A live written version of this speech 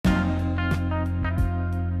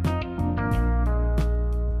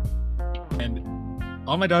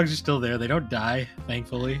All my dogs are still there. They don't die,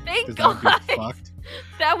 thankfully. Thank God. God. That would be fucked.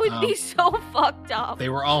 That would be so fucked up. They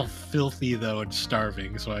were all filthy, though, and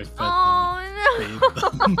starving, so I fed them and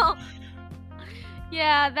bathed them.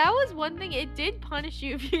 Yeah, that was one thing. It did punish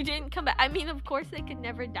you if you didn't come back. I mean, of course, they could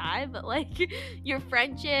never die, but, like, your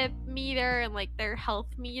friendship meter and, like, their health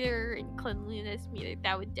meter and cleanliness meter,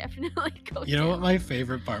 that would definitely go down. You know what my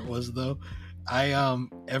favorite part was, though?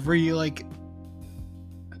 Every, like...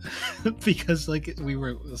 because, like, we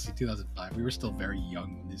were, let's see, 2005, we were still very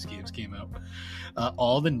young when these games came out.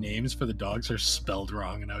 All the names for the dogs are spelled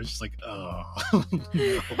wrong, and I was just like, oh,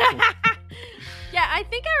 no. Yeah, I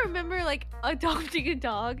think I remember, like, adopting a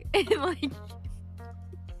dog and, like,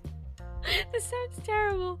 this sounds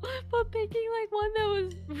terrible, but picking, like, one that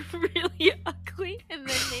was really ugly and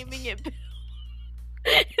then naming it Bill.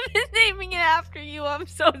 And then naming it after you. I'm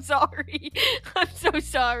so sorry. I'm so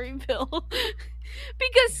sorry, Bill.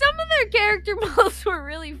 Because some of their character models were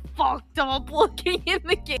really fucked up looking in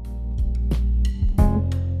the game.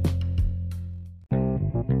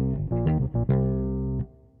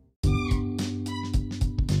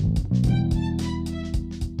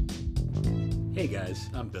 Hey guys,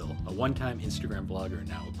 I'm Bill, a one-time Instagram blogger and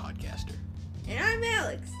now a podcaster. And I'm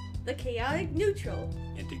Alex, the chaotic neutral.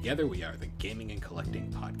 And together we are the Gaming and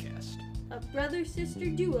Collecting Podcast. A brother-sister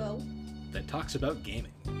duo. That talks about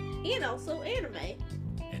gaming. And also anime.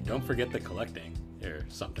 And don't forget the collecting,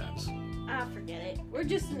 sometimes. Ah, forget it. We're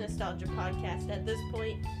just a nostalgia podcast at this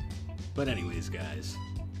point. But anyways, guys,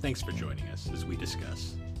 thanks for joining us as we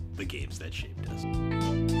discuss the games that shaped us.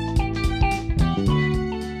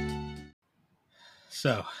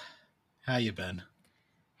 So, how you been?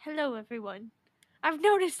 Hello, everyone. I've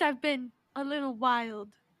noticed I've been a little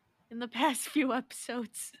wild in the past few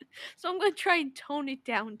episodes, so I'm going to try and tone it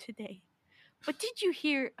down today. But did you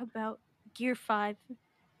hear about Gear 5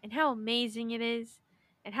 and how amazing it is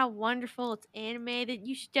and how wonderful it's animated?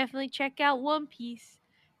 You should definitely check out One Piece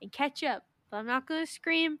and catch up. But I'm not going to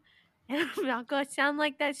scream and I'm not going to sound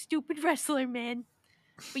like that stupid wrestler man.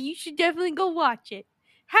 But you should definitely go watch it.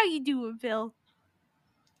 How you doing, Bill?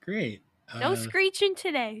 Great. No screeching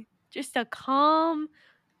today. Just a calm,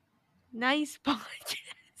 nice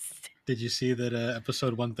podcast. Did you see that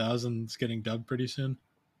episode 1000 is getting dubbed pretty soon?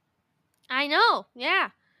 I know,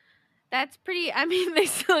 yeah. That's pretty, I mean, they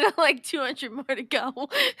still got like 200 more to go. But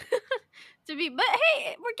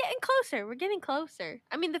hey, we're getting closer.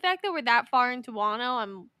 I mean, the fact that we're that far into Wano,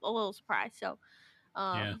 I'm a little surprised, so.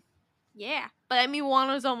 Yeah. But I mean,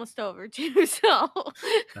 Wano's almost over too, so.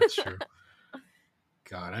 That's true.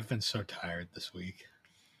 God, I've been so tired this week.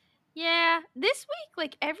 Yeah, this week,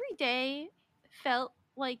 like, every day felt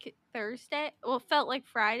like Thursday. Well, felt like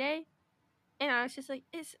Friday. And I was just like,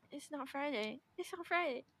 it's not Friday. It's not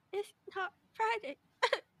Friday. It's not Friday.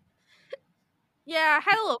 Yeah, I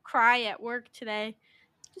had a little cry at work today.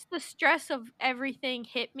 Just the stress of everything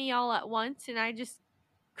hit me all at once, and I just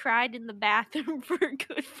cried in the bathroom for a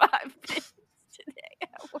good 5 minutes today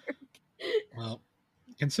at work. Well,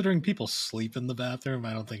 considering people sleep in the bathroom,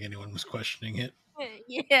 I don't think anyone was questioning it.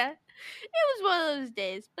 Yeah, it was one of those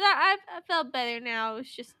days. But I felt better now. It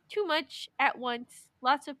was just too much at once.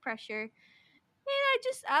 Lots of pressure.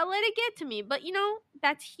 And I let it get to me. But, you know,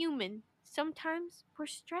 that's human. Sometimes we're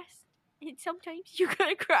stressed. And sometimes you're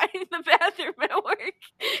going to cry in the bathroom at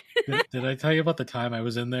work. Did I tell you about the time I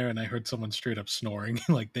was in there and I heard someone straight up snoring?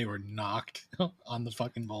 Like they were knocked on the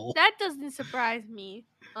fucking bowl. That doesn't surprise me.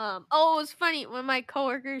 It was funny when my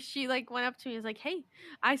coworker, she like went up to me and was like, hey,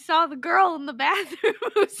 I saw the girl in the bathroom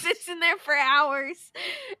who sits in there for hours.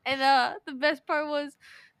 And the best part was,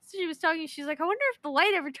 she was talking, she's like, I wonder if the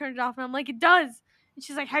light ever turned off. And I'm like, it does. And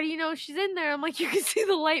she's like, how do you know she's in there? I'm like, you can see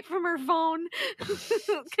the light from her phone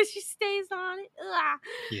because she stays on it. Ugh.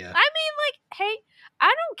 Yeah. I mean, like, hey, I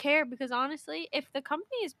don't care because honestly, if the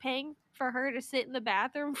company is paying for her to sit in the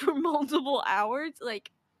bathroom for multiple hours,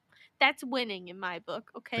 like, that's winning in my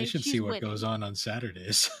book, okay? They should see what goes on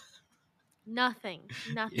Saturdays. Nothing.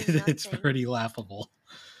 It's pretty laughable.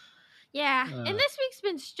 Yeah, and this week's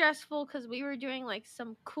been stressful because we were doing, like,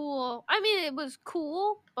 some cool... I mean, it was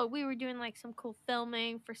cool, but we were doing, like, some cool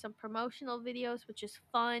filming for some promotional videos, which is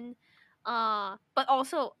fun. But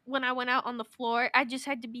also, when I went out on the floor, I just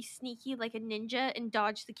had to be sneaky like a ninja and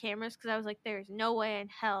dodge the cameras because I was like, there's no way in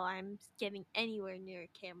hell I'm getting anywhere near a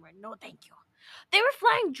camera. No, thank you. They were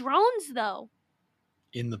flying drones, though.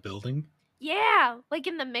 In the building? Yeah, like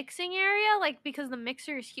in the mixing area, like because the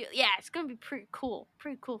mixer is huge. Yeah, it's gonna be pretty cool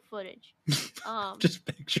footage. Just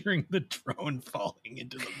picturing the drone falling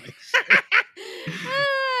into the mixer.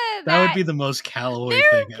 That would be the most Callaway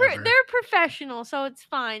thing ever. They're professional, so it's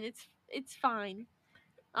fine. It's fine.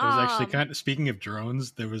 There was actually speaking of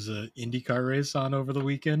drones, there was a IndyCar race on over the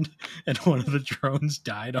weekend, and one of the drones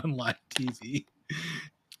died on live TV.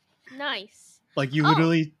 Nice. Like you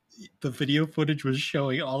literally, the video footage was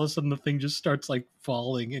showing. All of a sudden, the thing just starts like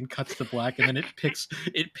falling and cuts to black, and then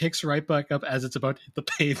it picks right back up as it's about to hit the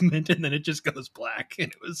pavement, and then it just goes black.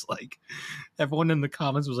 And it was like, everyone in the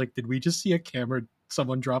comments was like, "Did we just see a camera?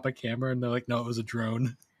 Someone drop a camera?" And they're like, "No, it was a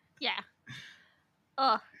drone." Yeah.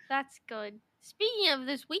 Oh, that's good. Speaking of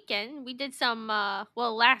this weekend, we did some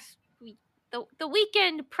last week, the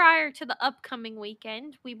weekend prior to the upcoming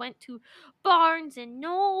weekend, we went to Barnes and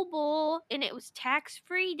Noble, and it was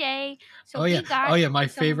tax-free day. So we got my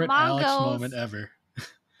favorite Alex mangos. moment ever.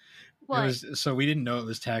 What? So we didn't know it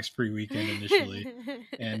was tax-free weekend initially,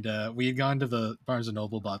 and we had gone to the Barnes and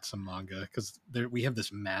Noble, bought some manga because we have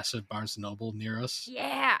this massive Barnes and Noble near us.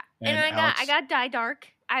 Yeah, and I got Die Dark.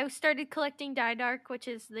 I started collecting Die Dark, which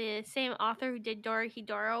is the same author who did Dora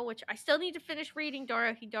Hidoro, which I still need to finish reading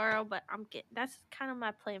Dora Hidoro, but that's kind of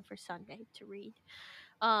my plan for Sunday to read.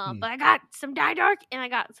 But I got some Die Dark, and I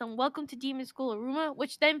got some Welcome to Demon School Aruma,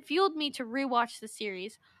 which then fueled me to rewatch the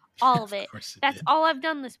series, all of it. That's all I've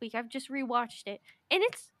done this week. I've just rewatched it, and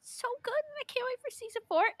it's so good, and I can't wait for season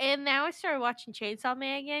 4. And now I started watching Chainsaw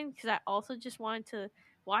Man again because I also just wanted to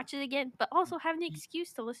watch it again, but also have an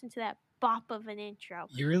excuse to listen to that bop of an intro.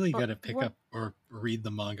 You really got to pick up or read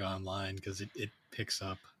the manga online because it picks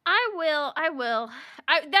up. I will. That's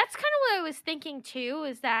kind of what I was thinking too,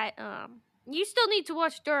 is that you still need to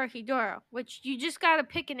watch Dora Hidoro, which you just got to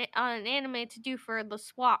pick an anime to do for the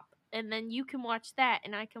swap, and then you can watch that,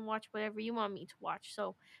 and I can watch whatever you want me to watch.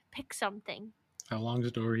 So pick something. How long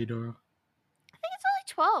is Dora Hidoro? I think it's only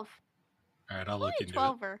 12. All right, I'll look into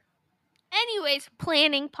 12er. Anyways,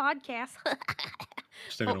 planning podcast.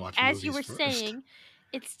 Still gonna watch as you were first. saying,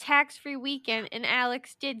 it's tax-free weekend, and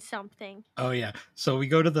Alex did something. Oh yeah, so we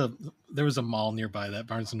go to there was a mall nearby, that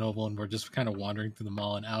Barnes and Noble, and we're just kind of wandering through the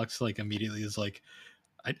mall, and Alex like immediately is like,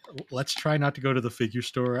 let's try not to go to the figure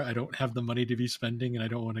store. I don't have the money to be spending, and I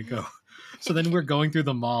don't want to go. So then we're going through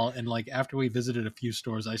the mall, and like after we visited a few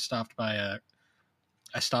stores, I stopped by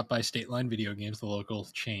State Line Video Games, the local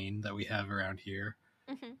chain that we have around here.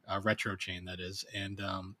 A retro chain, that is, and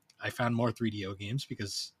I found more 3DO games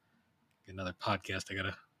because another podcast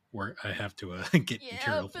I have to get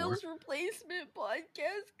material for. Bill's replacement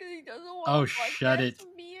podcast because he doesn't want to podcast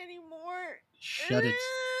with me anymore. Shut it.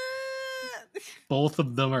 Both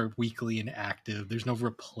of them are weekly and active. There's no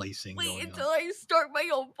replacing. Wait until I start my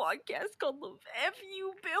own podcast called the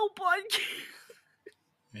FU Bill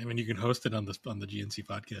podcast. I mean, you can host it on the GNC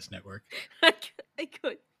Podcast Network. I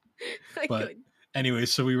could. Anyway,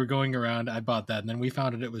 so we were going around. I bought that, and then we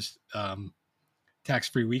found it was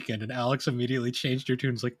tax-free weekend, and Alex immediately changed her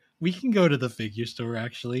tune. Like, we can go to the figure store,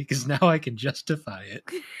 actually, because now I can justify it.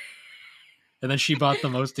 And then she bought the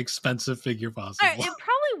most expensive figure possible. It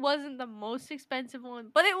probably wasn't the most expensive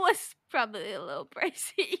one, but it was probably a little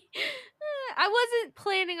pricey. I wasn't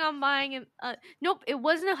planning on buying it. Nope, it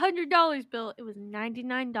wasn't $100, Bill. It was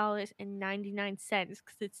 $99.99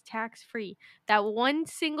 because it's tax-free. That one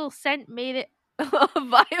single cent made it a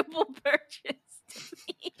viable purchase to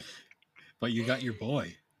me. But you got your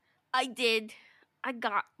boy. I did. I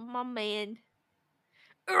got my man,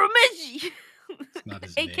 Urameshi. It's not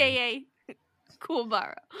his AKA name.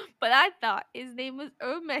 Kuwabara. But I thought his name was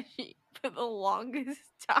Urameshi for the longest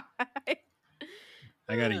time.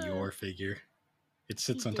 I got a Your figure. It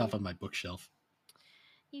sits on top of my bookshelf.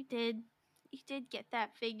 You did. You did get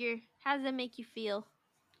that figure. How does that make you feel?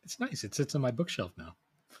 It's nice. It sits on my bookshelf now.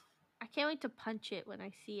 I can't wait to punch it when I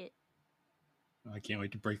see it. I can't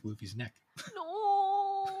wait to break Luffy's neck. No.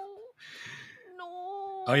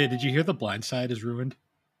 Oh yeah, did you hear The Blind Side is ruined?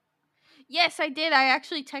 Yes, I did. I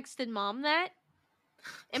actually texted Mom that.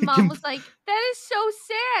 And Mom was like, that is so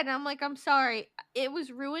sad. I'm like, I'm sorry. It was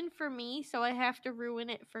ruined for me, so I have to ruin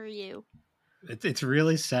it for you. It's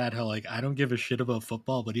really sad how, like, I don't give a shit about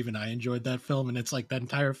football, but even I enjoyed that film, and it's like that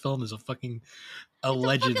entire film is a fucking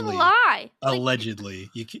allegedly. It's a fucking lie.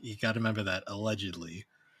 Allegedly. You got to remember that. Allegedly.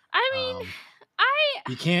 I mean,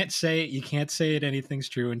 you can't say it anything's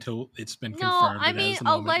true until it's been confirmed. No, I mean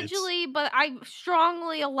allegedly, but I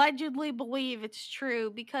strongly allegedly believe it's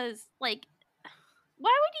true because, like,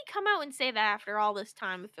 why would he come out and say that after all this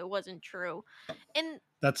time if it wasn't true? And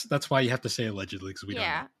that's why you have to say allegedly, because we don't know.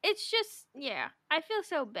 Yeah, it's just I feel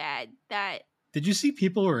so bad that. Did you see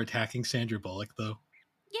people were attacking Sandra Bullock though?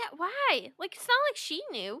 Yeah, why? Like, it's not like she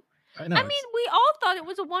knew. I know. I mean, we all thought it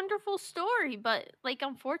was a wonderful story, but, like,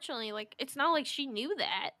 unfortunately, like, it's not like she knew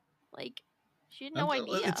that. Like, She had no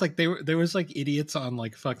idea. It's like there was like idiots on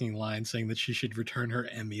like fucking line saying that she should return her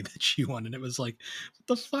Emmy that she won, and it was like, what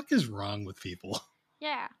the fuck is wrong with people?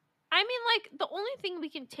 Yeah. I mean, like, the only thing we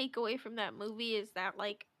can take away from that movie is that,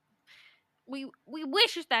 like, we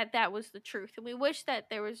wish that was the truth, and we wish that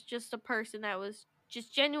there was just a person that was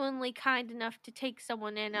just genuinely kind enough to take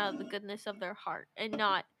someone in out of the goodness of their heart, and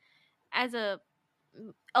not as a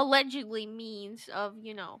allegedly means of,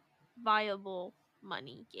 viable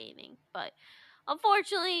money gaining. But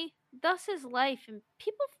unfortunately, thus is life, and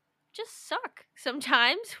people just suck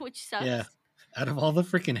sometimes, which sucks. Yeah. Out of all the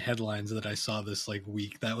freaking headlines that I saw this like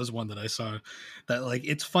week, that was one that I saw that like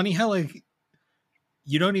it's funny how like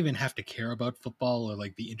you don't even have to care about football or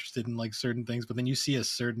like be interested in like certain things, but then you see a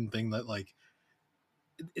certain thing that like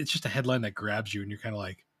it's just a headline that grabs you and you're kind of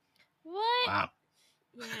like, What? wow.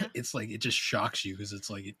 Yeah. It's like it just shocks you because it's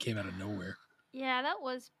like it came out of nowhere. Yeah, that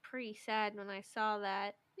was pretty sad when I saw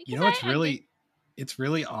that. You know, it's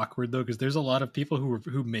really awkward though because there's a lot of people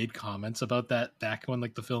who made comments about that back when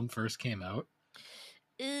like the film first came out.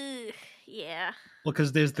 Ugh, yeah. Well,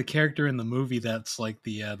 because there's the character in the movie that's like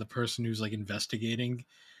the person who's like investigating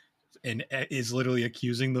and is literally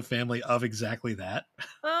accusing the family of exactly that.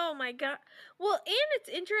 Oh my god. Well, and it's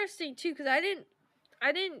interesting too because I didn't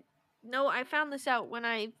know. I found this out when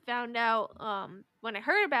I found out when I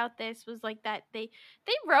heard about this was like that they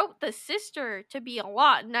wrote the sister to be a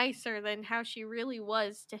lot nicer than how she really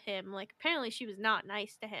was to him. Like apparently she was not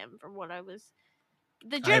nice to him from what I was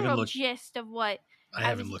the general gist of what I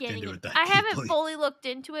haven't looked into it that I deeply. haven't fully looked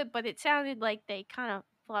into it, but it sounded like they kind of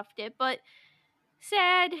fluffed it. But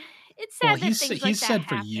sad. It's sad that things like that he's said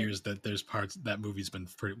happen. for years that there's parts that movie's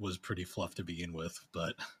was pretty fluff to begin with,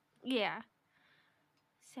 but yeah,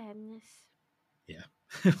 sadness. Yeah.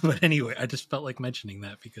 But anyway, I just felt like mentioning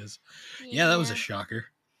that because yeah, that was a shocker.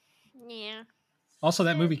 Yeah. Also,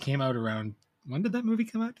 that movie came out around when did that movie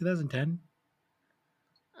come out? 2010?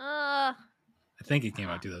 I think it came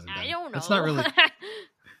out 2010. I don't know. That's not really.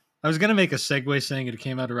 I was gonna make a segue saying it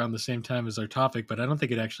came out around the same time as our topic, but I don't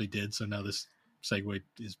think it actually did. So now this segue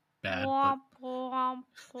is bad. But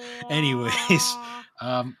anyways,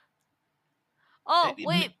 oh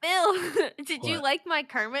wait, Bill, did you like my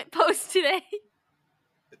Kermit post today?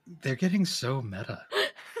 They're getting so meta.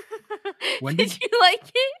 Did you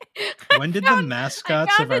like it? When did the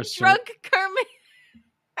mascots of our drunk Kermit?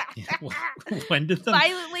 When did the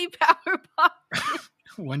violently power pop?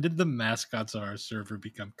 When did the mascots of our server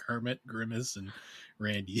become Kermit, Grimace, and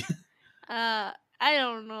Randy? I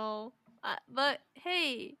don't know. But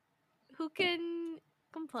hey, who can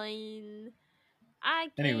complain? I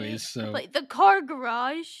can't. Anyways, so complain. The car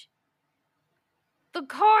garage. The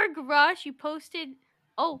car garage. You posted.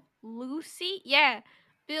 Oh, Lucy. Yeah,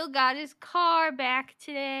 Bill got his car back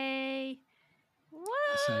today. What?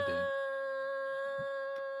 Yes, I did.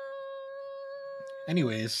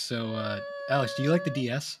 Anyways, so Alex, do you like the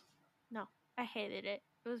DS? No, I hated it.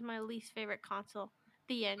 It was my least favorite console.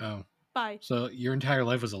 The end. Oh. Bye. So your entire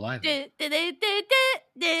life was a lie then.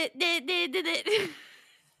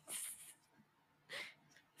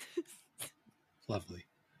 Lovely.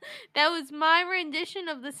 That was my rendition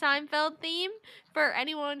of the Seinfeld theme for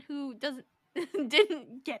anyone who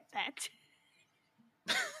didn't get that.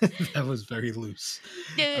 That was very loose.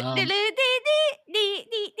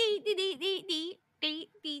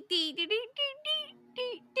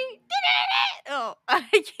 Oh, I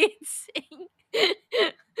can't sing.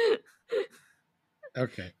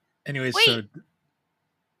 Okay. Anyways, wait. So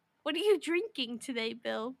what are you drinking today,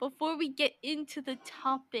 Bill? Before we get into the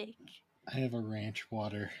topic. I have a ranch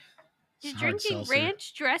water. You're drinking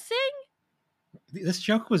ranch dressing? This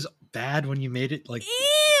joke was bad when you made it like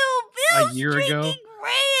Bill's a year ago.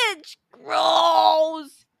 Ranch.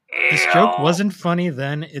 Gross. This joke wasn't funny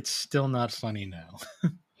then. It's still not funny now.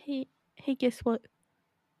 Hey, guess what?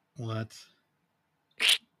 What?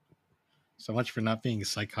 So much for not being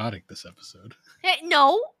psychotic this episode. Hey,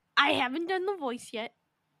 no, I haven't done the voice yet.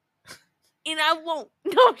 And I won't.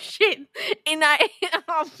 No shit. And I'm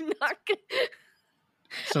not gonna.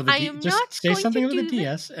 So just say something about the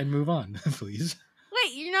DS and move on, please.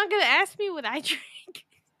 Wait, you're not gonna ask me what I drink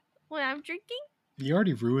when I'm drinking? You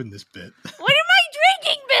already ruined this bit. What am I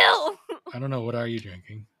drinking, Bill? I don't know. What are you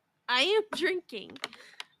drinking? I am drinking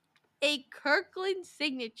a Kirkland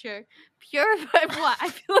Signature purified water. I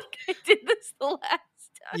feel like I did this the last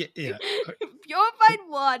time. Yeah. Purified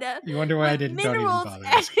water. You wonder why I didn't even bother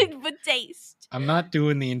asking. Added for taste. I'm not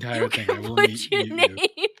doing the entire thing. I will mute you.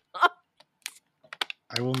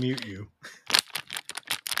 I will mute you.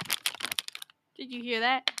 Did you hear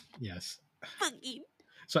that? Yes.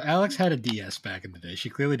 So Alex had a DS back in the day. She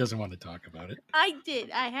clearly doesn't want to talk about it. I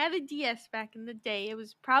did. I had a DS back in the day. It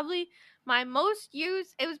was probably my most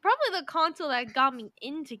used. It was probably the console that got me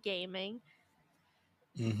into gaming.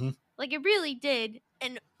 Mm-hmm. Like, it really did.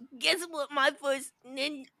 And guess what my first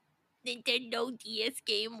Nintendo DS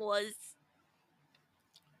game was?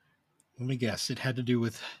 Let me guess. It had to do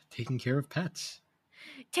with taking care of pets.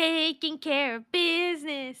 Taking care of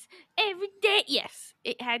business every day. Yes,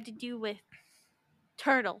 it had to do with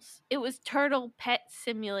turtles. It was Turtle Pet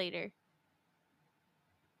Simulator.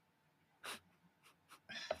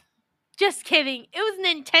 Just kidding. It was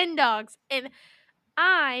Nintendogs. And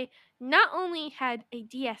I not only had a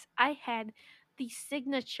DS, I had the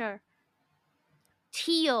signature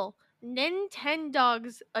teal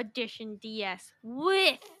Nintendogs edition DS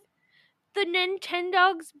with the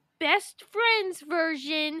Nintendogs Best Friends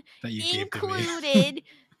version That you gave to me. included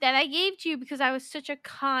that I gave to you because I was such a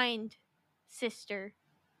kind sister.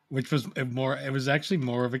 Which was more. It was actually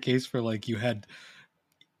more of a case for like you had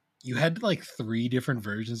like 3 different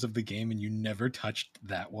versions of the game, and you never touched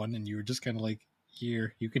that one, and you were just kind of like,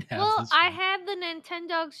 here, you can have Well, this. I one. had the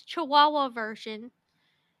Nintendogs Chihuahua version.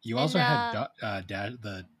 You and also had the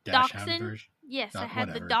Dachshund Dachshund. version. Yes, I had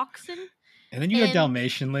the Whatever. Dachshund. And then you had And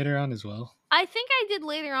Dalmatian later on as well. I think I did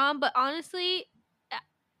later on, but honestly,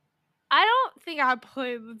 I don't think I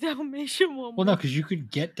played the Dalmatian one. Well, no, because you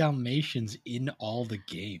could get Dalmatians in all the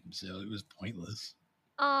games, so it was pointless.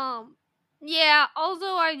 Yeah,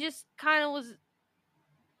 although I just kind of was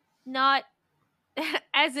not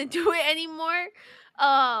as into it anymore.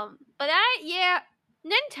 But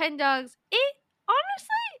Nintendogs, it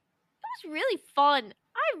honestly, it was really fun.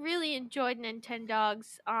 I really enjoyed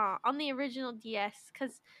Nintendogs on the original DS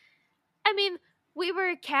because, I mean, we were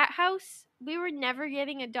a cat house. We were never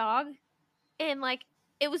getting a dog. And, like,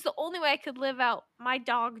 it was the only way I could live out my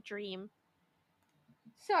dog dream.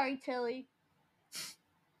 Sorry, Tilly.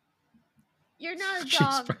 You're not a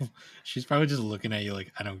dog. She's probably just looking at you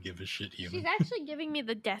like, I don't give a shit, human. She's actually giving me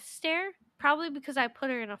the death stare, probably because I put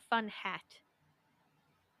her in a fun hat.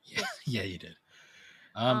 Yeah, you did.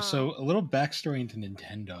 So a little backstory into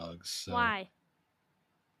Nintendogs. So why?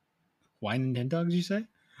 Why Nintendogs, you say?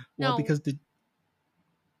 Well, No. because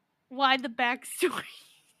Why the backstory?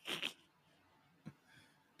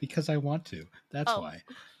 Because I want to. That's why.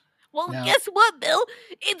 Well, guess what, Bill?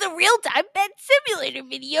 It's a real-time pet simulator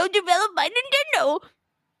video developed by Nintendo.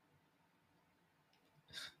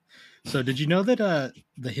 So did you know that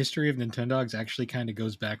the history of Nintendogs actually kind of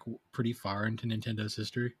goes back pretty far into Nintendo's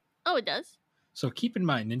history? Oh, it does? So keep in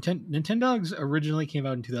mind, Nintendogs originally came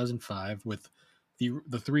out in 2005 with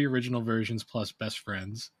the 3 original versions plus Best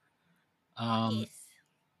Friends. Yes.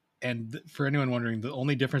 And for anyone wondering, the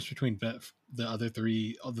only difference between the other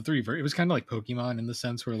 3, it was kind of like Pokemon in the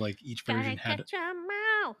sense where like each version had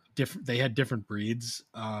different. They had different breeds.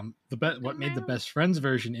 What made the Best Friends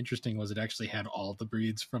version interesting was it actually had all the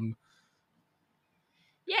breeds from.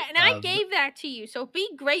 Yeah, and I gave that to you, so be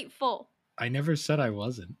grateful. I never said I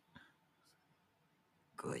wasn't.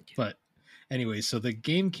 Good. But anyway, so the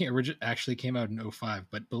game actually came out in 2005,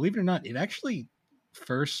 but believe it or not, it actually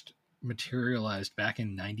first materialized back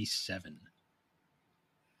in 1997.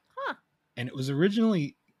 Huh. And it was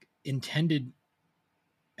originally intended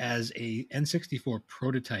as a N64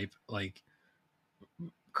 prototype, like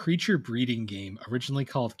creature breeding game, originally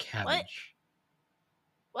called Cabbage.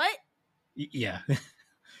 What? Yeah.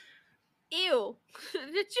 Ew.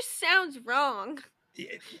 That just sounds wrong.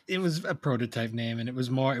 It was a prototype name, and it was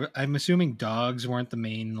more. I'm assuming dogs weren't the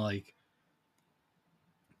main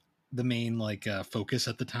focus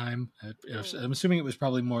at the time. I'm assuming it was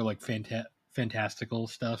probably more like fantastical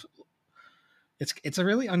stuff. It's a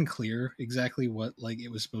really unclear exactly what like it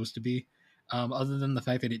was supposed to be, other than the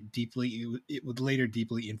fact that it would later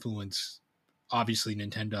deeply influence, obviously,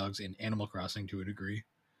 Nintendogs and Animal Crossing to a degree.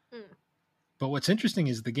 But what's interesting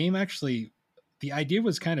is the game actually, the idea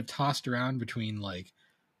was kind of tossed around between like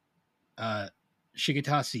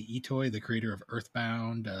Shigetase Itoi, the creator of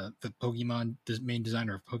Earthbound, the Pokemon main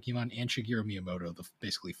designer of Pokemon, and Shigeru Miyamoto, the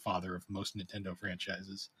basically father of most Nintendo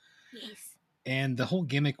franchises. Yes. And the whole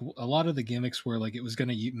gimmick, a lot of the gimmicks were like it was going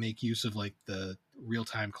to make use of like the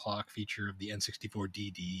real-time clock feature of the N64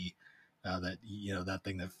 DD, that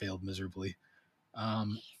thing that failed miserably.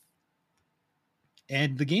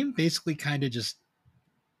 And the game basically kind of just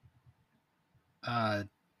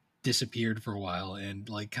disappeared for a while, and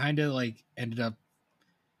like kind of like ended up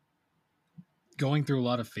going through a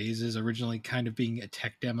lot of phases, originally kind of being a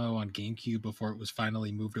tech demo on GameCube before it was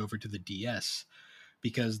finally moved over to the DS.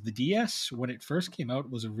 Because the DS, when it first came out,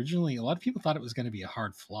 was originally, a lot of people thought it was going to be a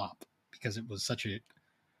hard flop because it was such a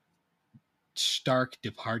stark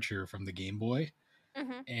departure from the Game Boy,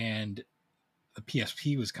 Mm-hmm. and the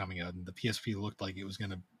PSP was coming out, and the PSP looked like it was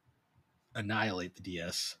going to annihilate the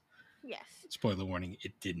DS. Yes. Spoiler warning: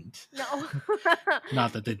 it didn't. No.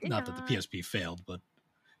 not that It did not that the not. PSP failed, but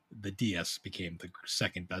the DS became the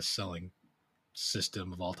second best selling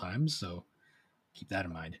system of all time. So keep that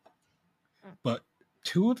in mind. But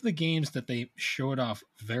two of the games that they showed off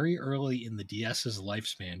very early in the DS's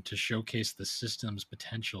lifespan to showcase the system's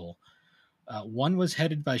potential. One was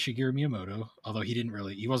headed by Shigeru Miyamoto, although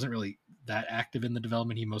he wasn't really that active in the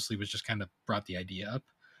development. He mostly was just kind of brought the idea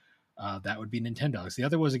up. That would be Nintendogs. The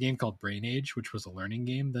other was a game called Brain Age, which was a learning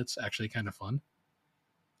game that's actually kind of fun.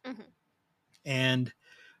 Mm-hmm. And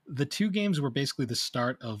the two games were basically the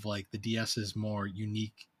start of like the DS's more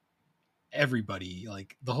unique everybody,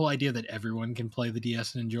 like the whole idea that everyone can play the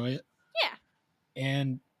DS and enjoy it. Yeah.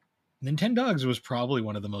 And Nintendogs was probably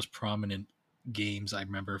one of the most prominent games I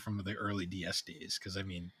remember from the early DS days, because I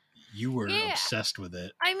mean, you were obsessed with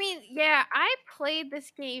it. I mean, yeah, I played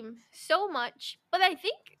this game so much, but I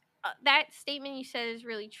think that statement you said is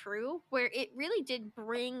really true, where it really did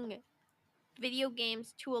bring video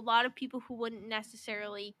games to a lot of people who wouldn't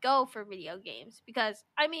necessarily go for video games. Because,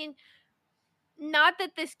 I mean, not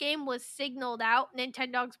that this game was signaled out,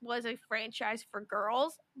 Nintendogs was a franchise for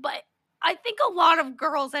girls, but I think a lot of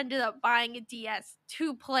girls ended up buying a DS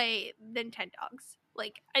to play Nintendogs.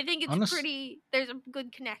 Like, I think it's there's a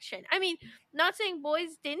good connection. I mean, not saying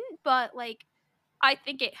boys didn't, but like, I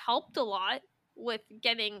think it helped a lot with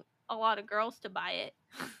getting a lot of girls to buy it.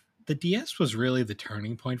 The DS was really the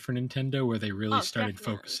turning point for Nintendo, where they really started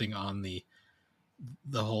definitely. focusing on the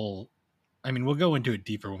whole. I mean, we'll go into it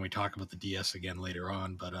deeper when we talk about the DS again later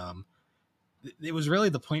on, but it was really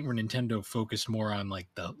the point where Nintendo focused more on like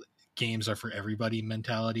the games are for everybody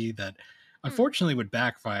mentality that unfortunately would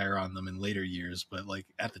backfire on them in later years. But like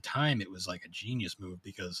at the time, it was like a genius move,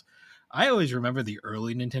 because I always remember the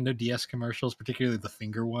early Nintendo DS commercials, particularly the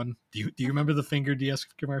finger one. Do you remember the finger DS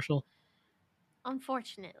commercial?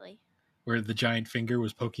 Unfortunately. Where the giant finger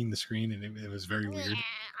was poking the screen, and it was very weird.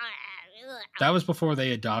 That was before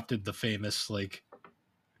they adopted the famous, like,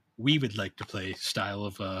 we would like to play style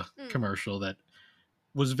of commercial that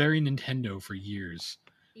was very Nintendo for years.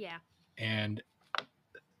 Yeah. And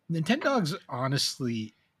Nintendogs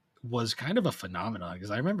honestly was kind of a phenomenon,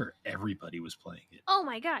 because I remember everybody was playing it. Oh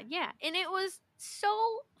my god, yeah. And it was so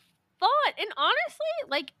fun. And honestly,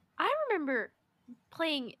 like, I remember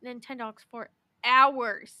playing Nintendogs for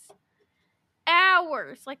hours.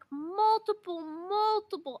 Like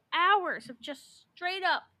multiple hours of just straight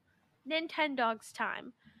up Nintendogs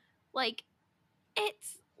time. Like,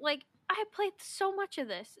 it's like I played so much of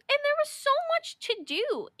this, and there was so much to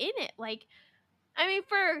do in it. Like, I mean,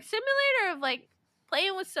 for a simulator of like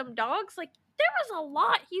playing with some dogs, like there was a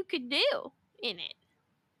lot you could do in it.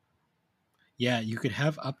 Yeah, you could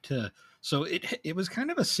have up to, so it was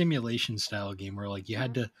kind of a simulation style game where like you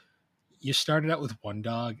had to, you started out with one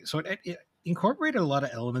dog, so it incorporated a lot of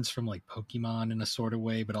elements from like Pokemon in a sort of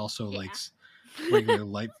way, but also like regular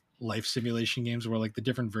life simulation games where like the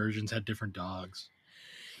different versions had different dogs.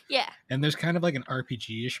 Yeah. And there's kind of like an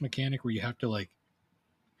RPG-ish mechanic where you have to like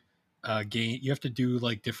you have to do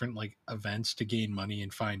like different like events to gain money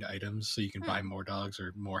and find items so you can buy more dogs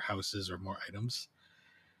or more houses or more items.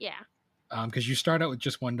 Yeah. Because you start out with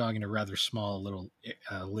just one dog in a rather small little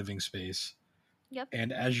living space. Yep.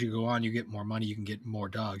 And as you go on, you get more money. You can get more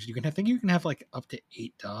dogs. I think you can have like up to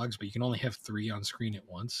 8 dogs, but you can only have 3 on screen at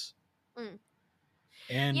once.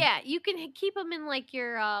 And yeah, you can keep them in like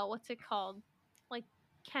your what's it called, like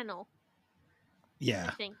kennel. Yeah,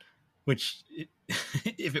 I think. Which,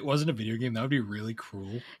 if it wasn't a video game, that would be really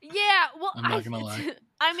cruel. Yeah, well, I'm not gonna lie.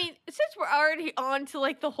 I mean, since we're already on to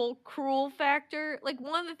like the whole cruel factor, like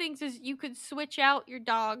one of the things is you could switch out your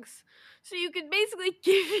dogs. So you could basically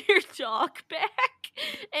give your dog back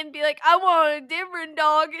and be like, I want a different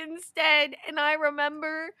dog instead. And I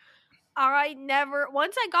remember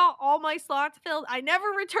once I got all my slots filled, I never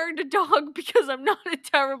returned a dog because I'm not a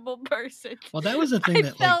terrible person. Well, that was the thing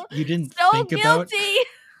that like you didn't so think guilty. about.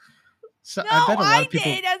 So no, I bet a lot of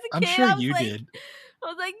people did as a kid. I'm sure you did. I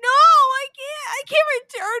was like, no, I can't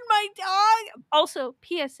return my dog. Also,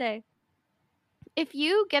 PSA, if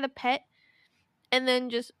you get a pet and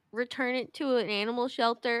then just return it to an animal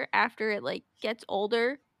shelter after it like gets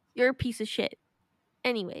older, you're a piece of shit.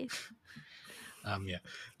 Anyways. Yeah.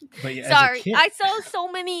 But yeah, sorry, as a kid, I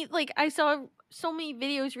saw so many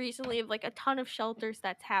videos recently of like a ton of shelters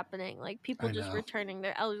that's happening, like people just returning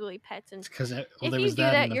their elderly pets, and because if you do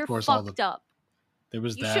that, you're fucked up. There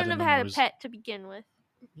was you that, shouldn't have had a pet to begin with.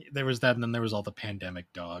 There was that, and then there was all the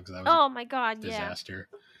pandemic dogs. That was oh my god, disaster.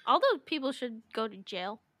 Yeah. All those people should go to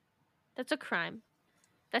jail. That's a crime.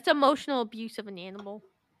 That's emotional abuse of an animal.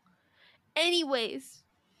 Anyways,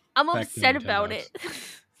 I'm Back to upset about Nintendogs.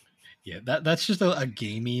 it. Yeah, that's just a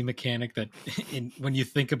gamey mechanic that, when you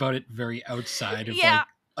think about it, very outside of Yeah. like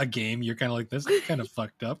a game, you're kind of like, this is kind of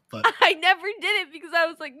fucked up. But I never did it because I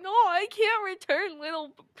was like, no, I can't return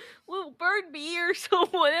little bird bee or so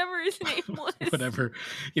whatever his name was. whatever,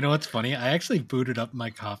 you know what's funny? I actually booted up my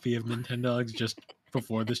copy of Nintendogs just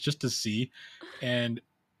before this, just to see, and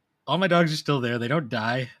all my dogs are still there. They don't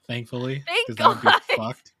die, thankfully, Thank because that would be God.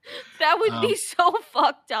 fucked. That would be so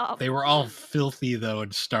fucked up. They were all filthy though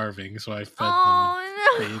and starving, so I fed them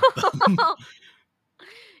Oh and bathed them. no.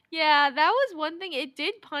 Yeah, that was one thing. It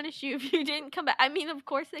did punish you if you didn't come back. I mean, of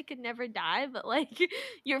course they could never die, but like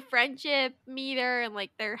your friendship meter and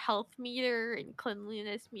like their health meter and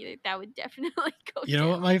cleanliness meter, that would definitely go You know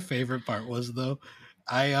down. what my favorite part was though?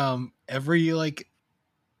 I every like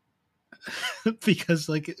because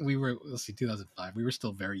like we were, let's see, 2005, we were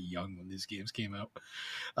still very young when these games came out.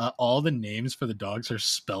 All the names for the dogs are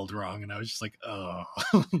spelled wrong, and I was just like, oh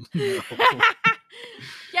no.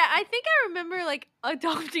 Yeah, I think I remember like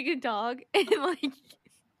adopting a dog and like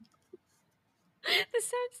this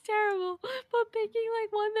sounds terrible, but picking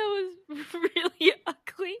like one that was really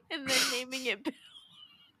ugly and then naming it Bill.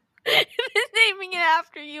 And then naming it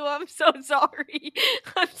after you. I'm so sorry.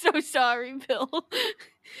 I'm so sorry, Bill.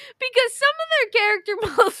 Because some of their character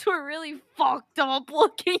models were really fucked up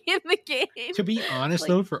looking in the game. To be honest Like-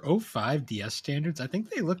 though, for 05 DS standards, I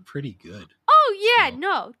think they look pretty good. Oh yeah, So-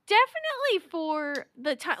 no, definitely for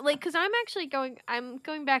the time. Like, cause I'm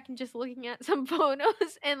going back and just looking at some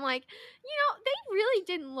photos, and like, they really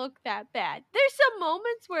didn't look that bad. There's some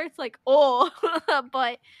moments where it's like, oh,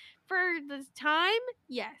 but for the time,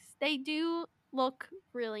 yes, they do look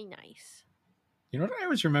really nice. You know what I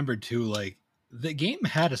always remembered too? Like, the game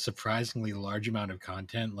had a surprisingly large amount of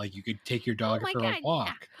content. Like, you could take your dog for a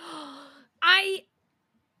walk. Yeah.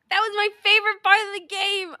 That was my favorite part of the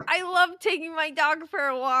game. I love taking my dog for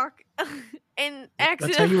a walk and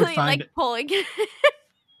That's how you would accidentally find like pulling it.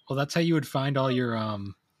 Well, that's how you would find all your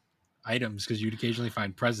items, because you'd occasionally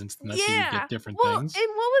find presents, and that's how you get different things. And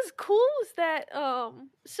what was cool was that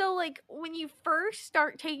so like when you first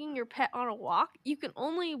start taking your pet on a walk, you can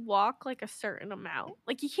only walk like a certain amount.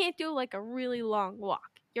 Like you can't do like a really long walk.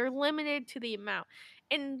 You're limited to the amount.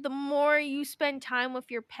 And the more you spend time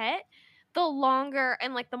with your pet, the longer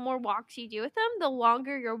and like the more walks you do with them, the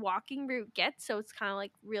longer your walking route gets. So it's kind of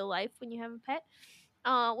like real life when you have a pet.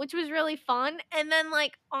 Which was really fun. And then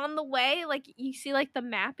like on the way, like you see like the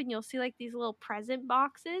map and you'll see like these little present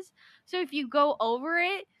boxes. So if you go over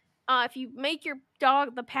it, if you make your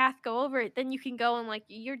dog the path go over it, then you can go and like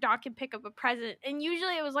your dog can pick up a present. And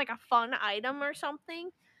usually it was like a fun item or something.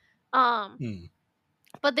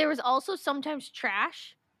 But there was also sometimes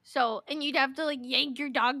trash. So, and you'd have to like yank your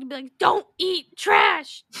dog to be like, don't eat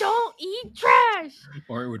trash! Don't eat trash!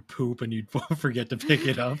 Or it would poop and you'd forget to pick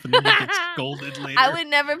it up, and then you get scolded later. I would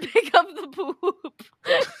never pick up the poop.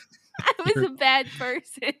 I was a bad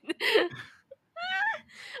person.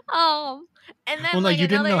 And then Well, no, like, you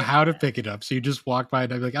didn't know another- how to pick it up, so you just walk by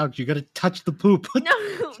and I'd be like, Alex, you gotta touch the poop.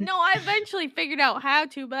 No, I eventually figured out how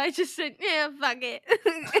to, but I just said, yeah, fuck it.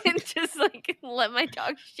 And just like let my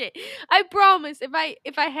dog shit. I promise if I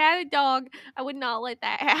had a dog, I would not let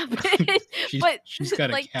that happen. She's got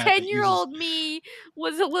a like cat that 10-year-old me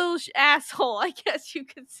was a little asshole, I guess you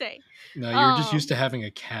could say. No, you're just used to having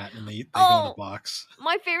a cat, and they go in a box.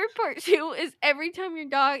 My favorite part too is every time your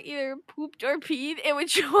dog either pooped or peed, it would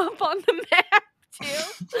show up on the map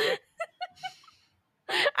too.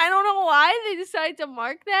 I don't know why they decided to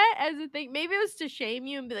mark that as a thing. Maybe it was to shame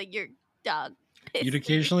you and be like, your dog pissed. You'd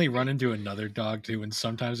occasionally run into another dog too, and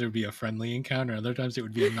sometimes it would be a friendly encounter, other times it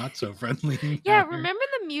would be a not so friendly encounter. Yeah, remember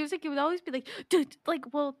the music? It would always be like, dude,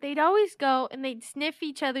 like, well, they'd always go and they'd sniff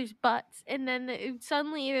each other's butts, and then it would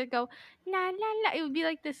suddenly either go la la la. It would be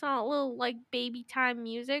like this little like baby time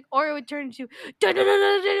music, or it would turn into and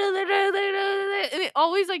it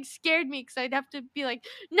always like scared me because I'd have to be like,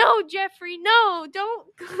 no, Jeffrey, no,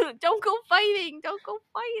 don't go fighting, don't go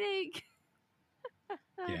fighting.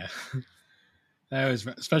 Yeah. That was,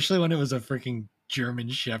 especially when it was a freaking German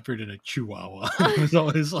Shepherd and a Chihuahua. It was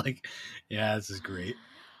always like, yeah, this is great.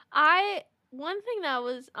 One thing that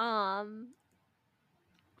was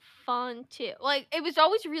fun too, like it was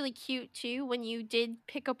always really cute too when you did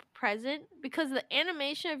pick up a present, because the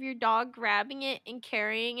animation of your dog grabbing it and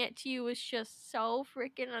carrying it to you was just so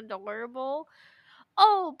freaking adorable.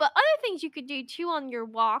 Oh, but other things you could do too on your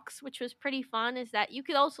walks, which was pretty fun, is that you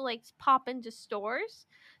could also like pop into stores.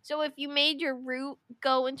 So if you made your route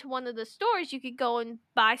go into one of the stores, you could go and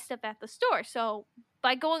buy stuff at the store. So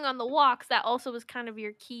by going on the walks, that also was kind of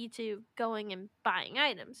your key to going and buying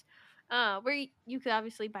items. You could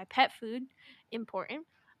obviously buy pet food, important.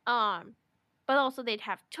 But also they'd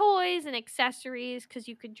have toys and accessories because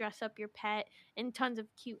you could dress up your pet and tons of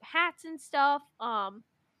cute hats and stuff. And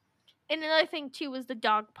another thing too was the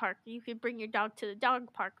dog park. You could bring your dog to the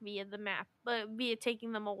dog park via the map, but via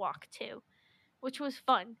taking them a walk too, which was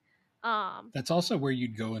fun. That's also where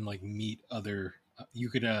you'd go and like meet other. You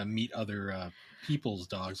could meet other people's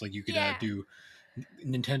dogs. Like you could Yeah. do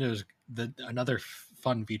Nintendo's another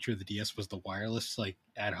fun feature of the DS was the wireless like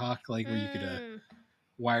ad hoc like where you could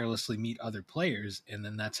wirelessly meet other players, and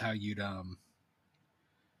then that's how you'd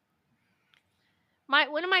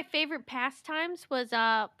One of my favorite pastimes was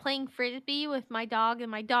playing frisbee with my dog, and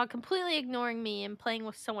my dog completely ignoring me and playing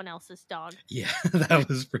with someone else's dog. yeah, that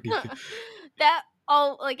was pretty good. That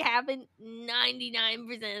all like happened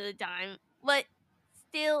 99% of the time, but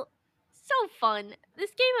still so fun.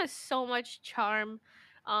 This game has so much charm.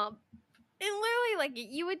 And literally like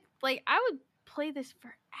you would like I would play this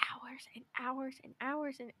for hours and hours and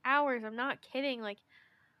hours and hours. I'm not kidding. Like,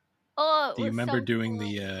 oh, it Do you was remember so doing cool.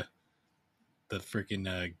 the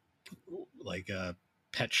freaking like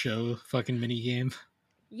pet show fucking mini game?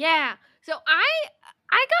 Yeah. So I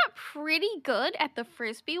got pretty good at the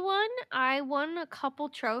frisbee one. I won a couple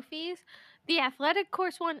trophies. The athletic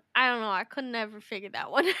course one, I don't know. I could never figure that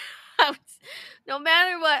one out. No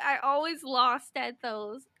matter what, I always lost at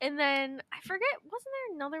those. And then I forget, wasn't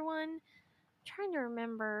there another one? I'm trying to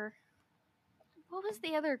remember. What was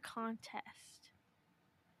the other contest?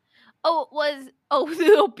 Oh, it was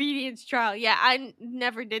the obedience trial. Yeah, I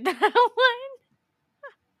never did that one.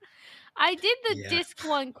 I did the Yeah. disc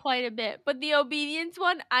one quite a bit, but the obedience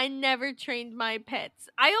one, I never trained my pets.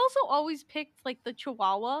 I also always picked like the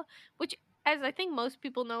Chihuahua, which, as I think most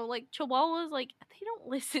people know, like Chihuahuas, like they don't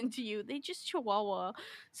listen to you; they just Chihuahua.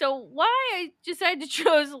 So why I decided to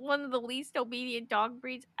choose one of the least obedient dog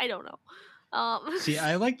breeds, I don't know. See,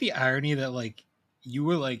 I like the irony that like you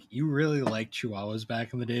really liked Chihuahuas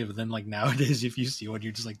back in the day, but then like nowadays, if you see one,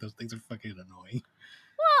 you're just like those things are fucking annoying.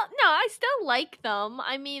 Well, no, I still like them.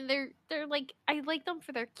 I mean, they're like I like them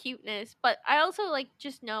for their cuteness, but I also like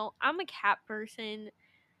just know I'm a cat person.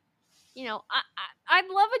 You know, I'd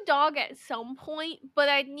love a dog at some point, but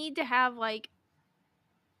I'd need to have like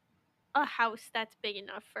a house that's big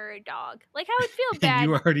enough for a dog. Like I would feel And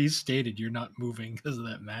you bad. already stated you're not moving because of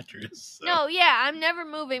that mattress. So. No, yeah, I'm never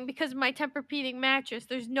moving because of my Tempur-Pedic mattress.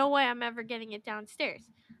 There's no way I'm ever getting it downstairs.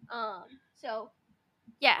 So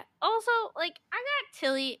yeah. Also, like I got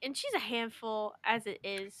Tilly, and she's a handful as it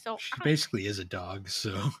is. So She basically is a dog,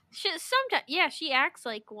 so sometimes, yeah, she acts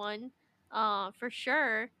like one. For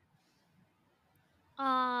sure.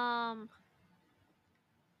 Um,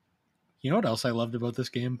 you know what else I loved about this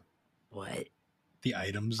game? what? The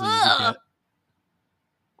items that you could get.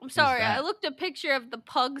 I'm sorry, I looked a picture of the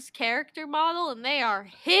pug's character model and they are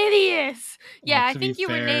hideous. Well, Yeah, I to be think you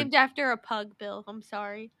were fair- named after a pug, Bill. I'm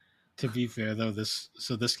sorry. To be fair though, this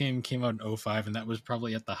game came out in 05 and that was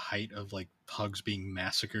probably at the height of like pugs being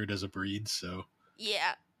massacred as a breed, so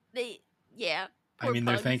Yeah, I poor mean,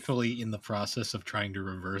 they're pugs. thankfully in the process of trying to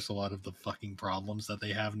reverse a lot of the fucking problems that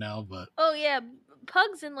they have now, but Oh yeah,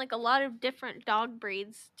 pugs in like a lot of different dog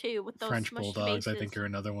breeds too, with those French smushed bulldogs, I faces. think, are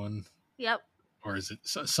another one. Yep. Or is it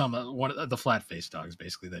some one of the flat-faced dogs,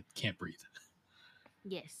 basically, that can't breathe?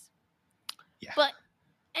 Yes. Yeah. But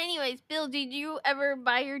anyways, Bill, did you ever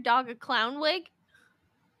buy your dog a clown wig?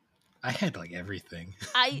 I had like everything.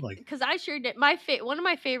 Because I sure did. One of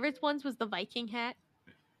my favorites ones was the Viking hat.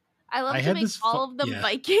 I love I to had make this all of them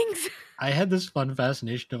Vikings. I had this fun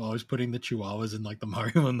fascination of always putting the Chihuahuas in like the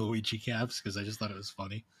Mario and Luigi caps because I just thought it was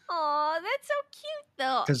funny. Aw, that's so cute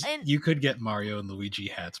though. Because And you could get Mario and Luigi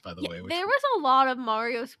hats, by the way. Which there was a lot of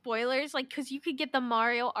Mario spoilers, like because you could get the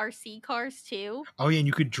Mario RC cars too. Oh yeah, and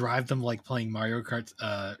you could drive them like playing Mario Kart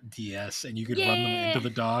DS, and you could run them into the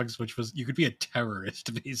dogs, which was you could be a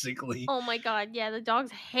terrorist basically. Oh my god, yeah, the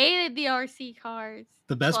dogs hated the RC cars.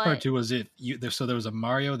 The best part too was there was a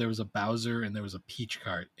Mario, there was a Bowser, and there was a Peach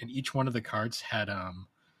cart, and each one of the carts had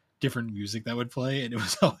different music that would play, and it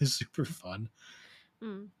was always super fun.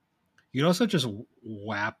 You could also just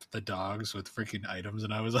whap the dogs with freaking items,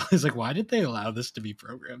 and I was always like, why did they allow this to be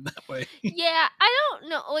programmed that way? Yeah, I don't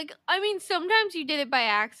know. Like, I mean, sometimes you did it by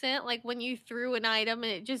accident, like when you threw an item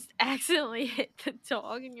and it just accidentally hit the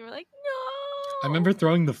dog, and you were like, I remember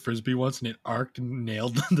throwing the frisbee once and it arced and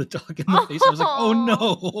nailed the dog in the face. I was like, oh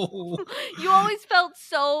no. You always felt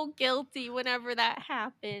so guilty whenever that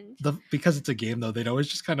happened. Because it's a game though, they'd always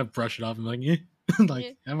just kind of brush it off and be like, like,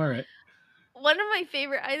 Yeah. I'm alright. One of my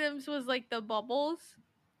favorite items was like the bubbles,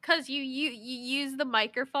 cause you use the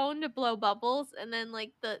microphone to blow bubbles, and then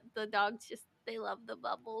like the dogs just they love the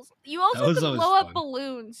bubbles. You also was could always blow up fun.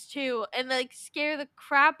 balloons too, and like scare the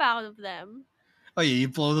crap out of them. Oh yeah, you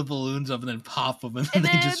blow the balloons up and then pop them, and, And they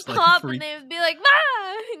then just it'd like pop, freak. and they would be like,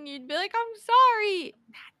 "Ah!" and you'd be like, "I'm sorry."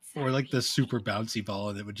 Not Or like the sorry. super bouncy ball,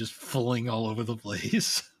 and it would just fling all over the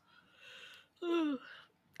place.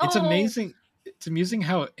 It's Oh. amazing. It's amusing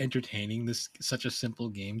how entertaining this such a simple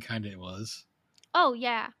game kind of was. Oh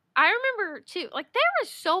yeah. I remember too. Like there were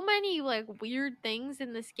so many like weird things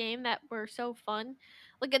in this game that were so fun.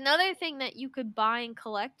 Like another thing that you could buy and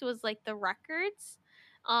collect was like the records.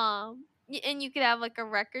 And you could have like a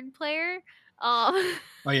record player. Oh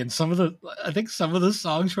yeah, and I think some of the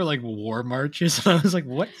songs were like war marches, and I was like,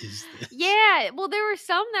 "What is this?" Yeah, well there were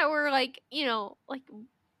some that were like, like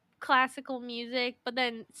classical music, but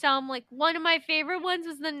then some like one of my favorite ones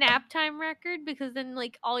was the nap time record, because then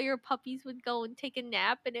like all your puppies would go and take a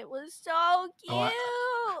nap and it was so cute.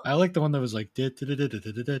 Oh, I like the one that was like that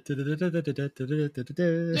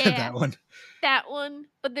one. That one,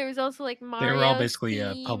 but there was also like They were all Mario's basically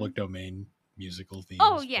theme. public domain musical themes.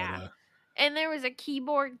 Oh yeah, but, and there was a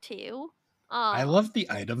keyboard too. I love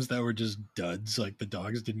the items that were just duds. Like the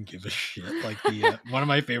dogs didn't give a shit. Like the one of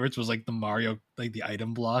my favorites was like the Mario, like the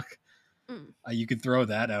item block. You could throw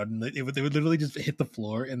that out, and they would literally just hit the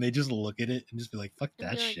floor, and they just look at it and just be like, "Fuck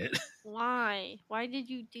that shit." Why? Why did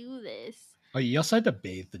you do this? Oh, you also had to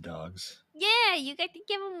bathe the dogs. Yeah, you got to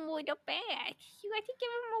give them a little bath. You got to give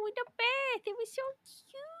them a little bath. It was so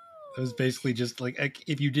cute. It was basically just like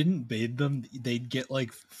if you didn't bathe them, they'd get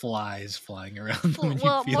like flies flying around them, and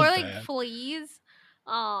Well, you'd feel more bad. like fleas.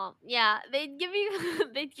 Yeah, they'd give you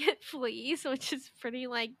they'd get fleas, which is pretty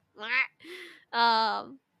like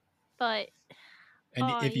but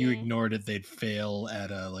And if you ignored it, they'd fail at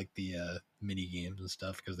like the mini games and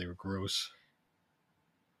stuff because they were gross.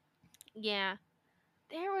 Yeah,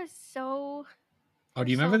 there was so. Oh,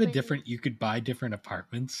 do you remember the different? You could buy different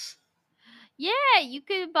apartments. Yeah, you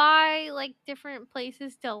could buy like different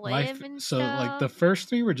places to live and so stuff. like the first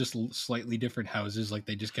three were just slightly different houses. Like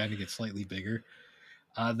they just kind of get slightly bigger.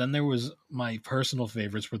 Then there was my personal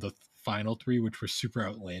favorites were the final three, which were super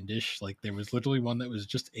outlandish. Like there was literally one that was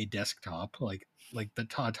just a desktop, like the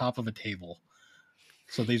top of a table.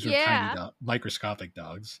 So these were tiny microscopic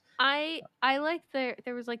dogs. I like there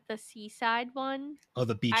was like the seaside one. Oh,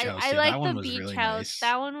 the beach house. I like that one the was beach really house. nice.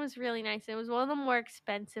 That one was really nice. It was one of the more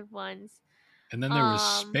expensive ones. And then there was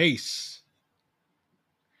space.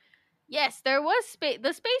 Yes, there was space.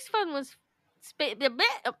 The space fun was space.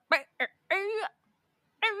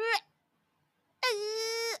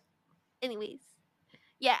 Anyways,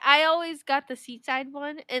 yeah, I always got the seaside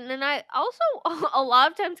one, and then I also a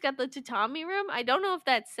lot of times got the tatami room. I don't know if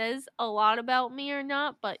that says a lot about me or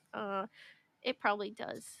not, but it probably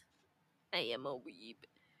does. I am a weeb.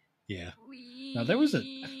 Yeah. Now there was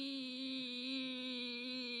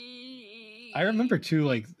I remember too,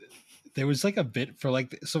 like there was like a bit for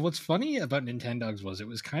like. So what's funny about Nintendogs was it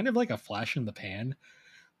was kind of like a flash in the pan,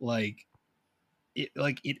 like.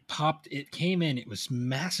 It popped, it came in, it was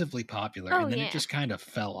massively popular, and then it just kind of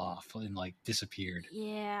fell off and like disappeared.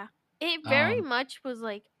 Yeah, it very much was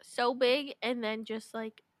like so big and then just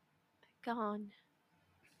like gone.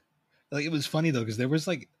 Like it was funny though because there was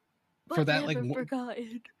like for that like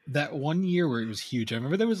that 1 year where it was huge. I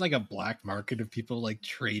remember there was like a black market of people like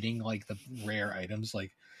trading like the rare items.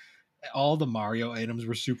 Like all the Mario items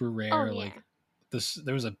were super rare. Like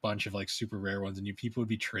there was a bunch of like super rare ones, and people would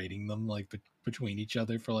be trading them like between each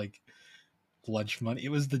other for like lunch money.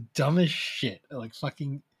 It was the dumbest shit. Like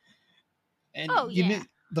fucking. And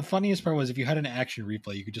the funniest part was if you had an action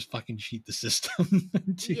replay, you could just fucking cheat the system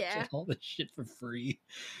to get all this shit for free,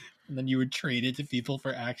 and then you would trade it to people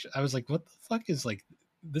for action. I was like, what the fuck is like?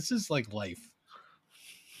 This is like life.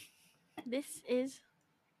 This is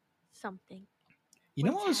something. You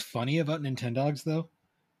know what was funny about Nintendogs though?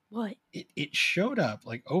 What? It showed up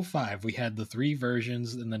like 2005 we had the 3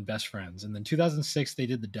 versions and then Best Friends, and then 2006 they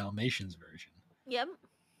did the Dalmatians version. Yep.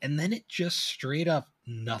 And then it just straight up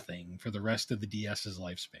nothing for the rest of the DS's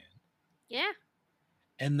lifespan. Yeah.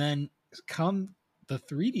 And then come the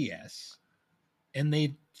 3DS and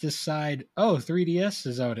they decide, oh, 3DS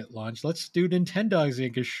is out at launch. Let's do Nintendogs again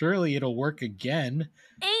because surely it'll work again.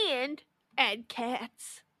 And add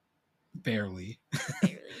cats. Barely.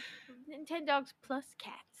 Nintendogs plus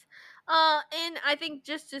cats. And I think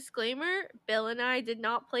just disclaimer, Bill and I did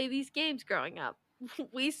not play these games growing up.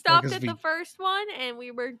 We stopped 'cause at the first one and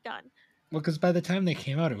we were done. Well, because by the time they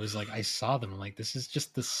came out, it was like I saw them. I'm like, this is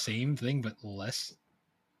just the same thing, but less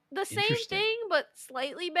The same interesting. thing, but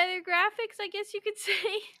slightly better graphics, I guess you could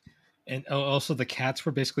say. And also, the cats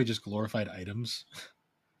were basically just glorified items.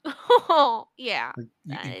 Oh, yeah. Like,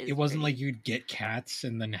 That it is wasn't pretty. like you'd get cats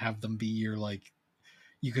and then have them be your like.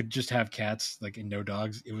 You could just have cats like in No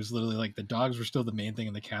Dogs. It was literally like the dogs were still the main thing,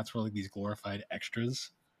 and the cats were like these glorified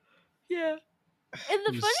extras. Yeah. And It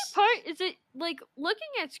the funny was part is it like looking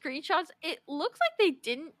at screenshots, it looks like they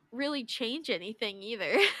didn't really change anything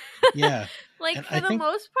either. yeah, Like and for I the think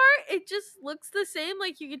most part, it just looks the same.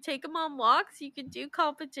 Like you could take them on walks, you could do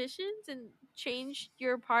competitions and change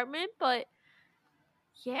your apartment, but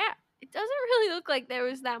yeah, it doesn't really look like there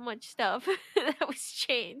was that much stuff that was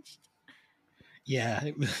changed. yeah,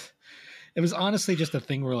 it was honestly just a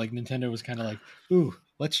thing where like Nintendo was kind of like, ooh,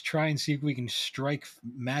 let's try and see if we can strike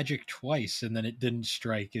magic twice, and then it didn't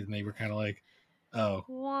strike, and they were kind of like, oh,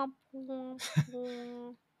 Womp, womp,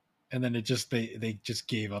 womp. and then they just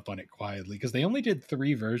gave up on it quietly because they only did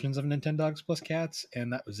 3 versions of Nintendogs plus cats,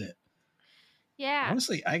 and that was it. Yeah,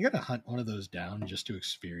 Honestly, I gotta hunt one of those down just to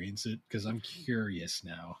experience it because I'm curious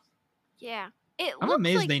now. yeah. It I'm looks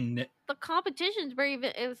amazed like they the competitions were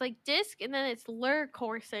even it was like disc and then it's lure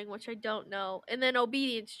coursing, which I don't know, and then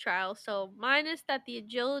obedience trial. So minus that the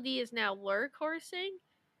agility is now lure coursing.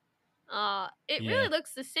 It yeah, really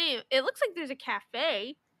looks the same. It looks like there's a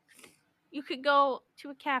cafe. You could go to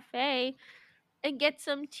a cafe and get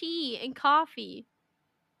some tea and coffee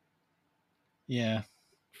yeah,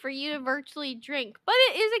 for you to virtually drink. But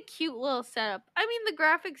it is a cute little setup. I mean, the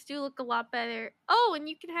graphics do look a lot better. Oh, and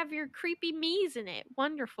you can have your creepy Miis in it.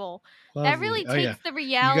 Wonderful. That lovely. really Oh yeah, takes the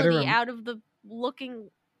you gotta reality out of the looking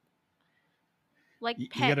like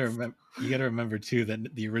you gotta pets. remember. You gotta remember too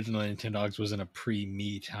that the original Nintendogs was in a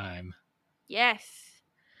pre-me time. Yes.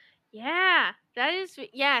 Yeah, that is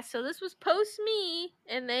yeah. So this was post me,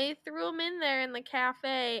 and they threw them in there in the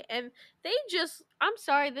cafe, and they just—I'm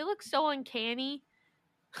sorry, they look so uncanny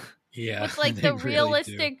Yeah, with like they the really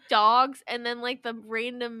do. realistic dogs, and then like the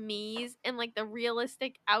random me's, and like the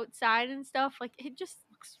realistic outside and stuff. Like it just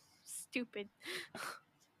looks stupid.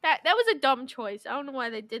 That was a dumb choice. I don't know why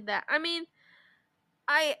they did that. I mean,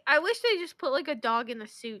 I wish they just put like a dog in a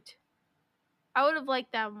suit. I would have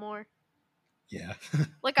liked that more. Yeah,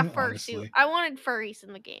 Like a fursuit. honestly. I wanted furries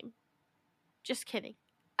in the game. Just kidding.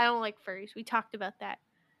 I don't like furries. We talked about that.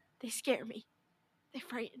 They scare me. They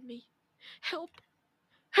frighten me. Help.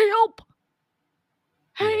 Help.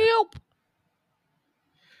 Yeah. Help.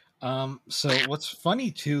 So what's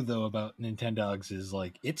funny too, though, about Nintendogs is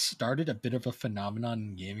like it started a bit of a phenomenon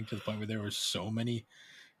in gaming to the point where there were so many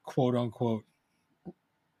quote unquote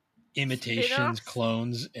imitations, Spin-offs.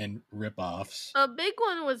 clones, and rip-offs. A big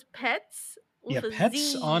one was Pets Yeah, with a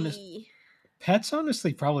Z. Pets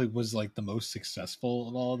honestly probably was like the most successful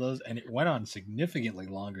of all of those, and it went on significantly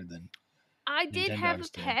longer than I did have a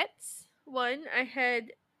Nintendogs did. Pets one. I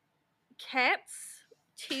had Cats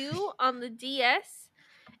 2 on the DS,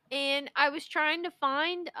 and I was trying to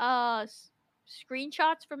find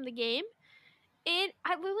screenshots from the game, and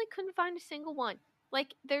I literally couldn't find a single one.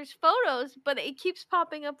 Like there's photos, but it keeps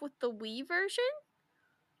popping up with the Wii version.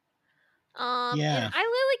 And Yeah, I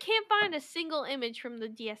literally can't find a single image from the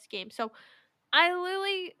DS game. So I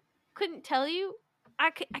literally couldn't tell you.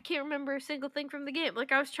 I can't remember a single thing from the game.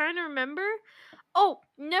 Like I was trying to remember. Oh,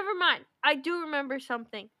 never mind. I do remember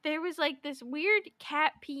something. There was like this weird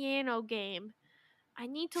cat piano game. I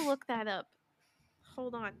need to look that up.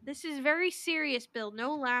 Hold on. This is very serious, Bill.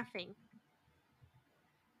 No laughing.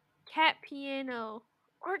 Cat piano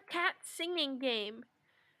or cat singing game.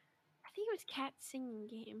 I think it was cat singing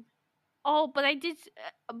game. Oh, but I did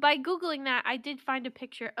by googling that I did find a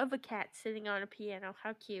picture of a cat sitting on a piano.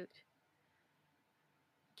 How cute.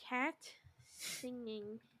 Cat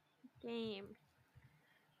singing game.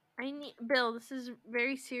 I need Bill, this is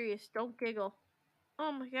very serious. Don't giggle.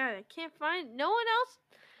 Oh my god, I can't find no one else.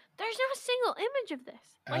 There's not a single image of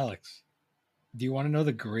this. Like Alex, do you want to know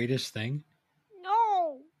the greatest thing?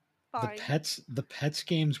 no. The Fine. Pets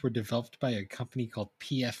games were developed by a company called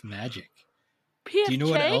PF Magic. Do PF you know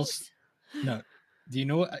what else? Chang's? No. Do you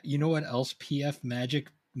know what else PF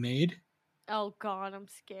Magic made? Oh god, I'm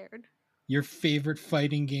scared. Your favorite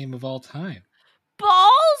fighting game of all time.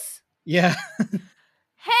 Balls? Yeah.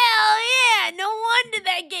 Hell yeah! No wonder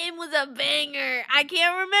that game was a banger. I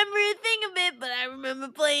can't remember a thing of it, but I remember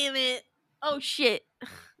playing it. Oh shit.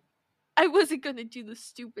 I wasn't gonna do the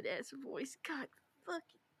stupid ass voice. God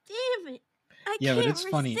fucking damn it. I Yeah, but can't it's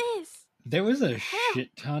funny. resist. There was a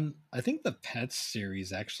shit ton. I think the Pets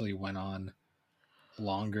series actually went on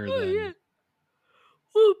longer Oh yeah. than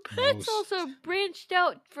Well, Pets most. also branched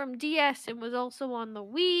out from DS and was also on the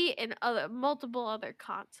Wii and multiple other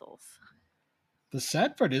consoles. The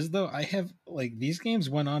sad part is though, I have like these games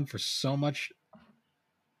went on for so much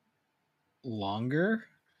longer,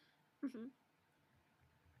 Mhm.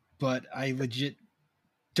 but I legit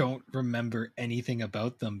don't remember anything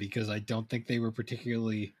about them because I don't think they were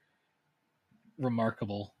particularly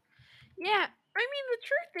remarkable. Yeah, I mean the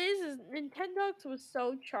truth is Nintendogs was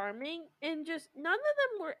so charming, and just none of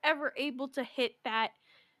them were ever able to hit that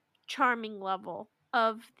charming level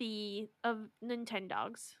of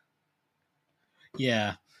Nintendogs.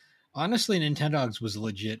 Yeah, honestly, Nintendogs was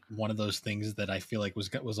legit one of those things that I feel like was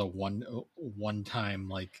a one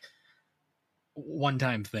time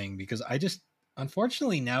thing because I just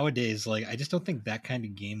unfortunately nowadays like I just don't think that kind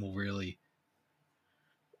of game will really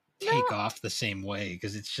No, take off the same way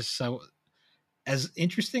because it's just so as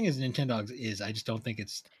interesting as Nintendogs is. I just don't think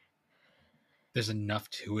it's there's enough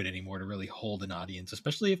to it anymore to really hold an audience,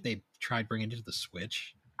 especially if they tried bringing it to the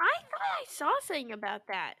Switch. I thought I saw something about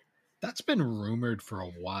that. That's been rumored for a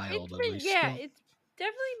while, It's but we been, yeah, still it's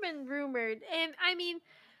definitely been rumored, and I mean,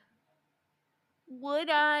 would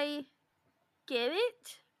I get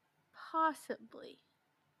it? Possibly.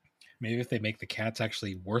 maybe if they make the cats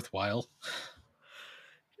actually worthwhile.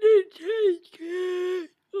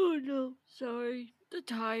 Oh no, sorry. The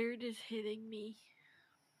tired is hitting me.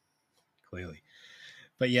 Clearly,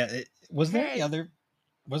 but yeah, was there any Ted, other?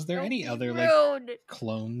 Was there don't any be other like rude.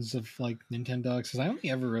 clones of like Nintendogs? Because I only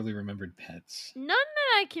ever really remembered Pets. None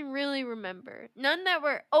that I can really remember. None that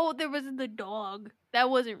were. Oh, there was the dog. That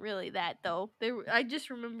wasn't really that though. I just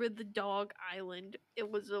remember the Dog Island. It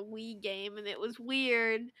was a Wii game and it was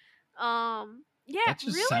weird. Yeah, That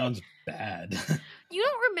just really. sounds bad. You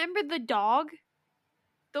don't remember the dog?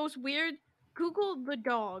 Those weird. Google the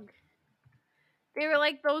dog. They were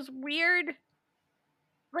like those weird.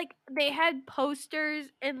 Like they had posters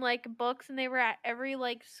and like books, and they were at every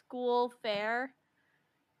like school fair.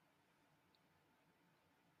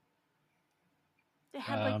 They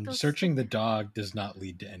had like those Searching the stickers. dog does not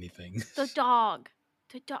lead to anything. The dog.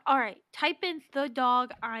 The dog. All right, type in the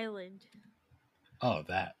Dog Island. Oh,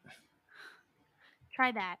 that.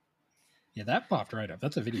 Try that. Yeah, that popped right up.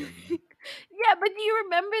 That's a video game. Yeah, but do you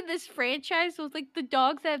remember this franchise with like the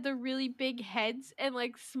dogs that have the really big heads and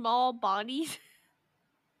like small bodies?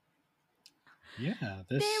 Yeah,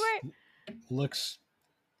 They this were looks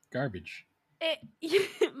garbage.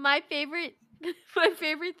 my favorite. My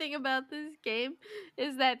favorite thing about this game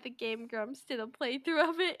is that the Game Grumps did a playthrough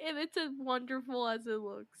of it, and it's as wonderful as it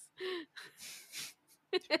looks.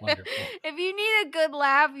 Wonderful. If you need a good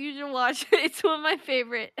laugh, you should watch it. It's one of my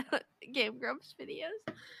favorite Game Grumps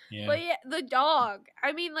videos. Yeah. But yeah, the dog.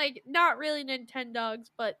 I mean, like, not really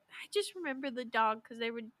Nintendogs, but I just remember the dog because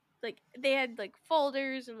they would, like, they had, like,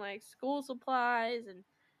 folders and, like, school supplies, and,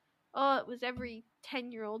 oh, it was every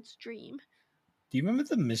 10-year-old's dream. Do you remember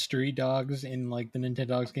the mystery dogs in like the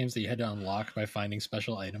Nintendogs games that you had to unlock by finding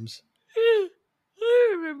special items? I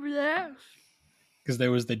remember that. Because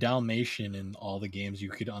there was the Dalmatian in all the games you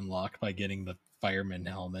could unlock by getting the fireman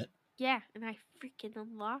helmet. Yeah, and I freaking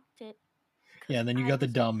unlocked it. Yeah, and then you got the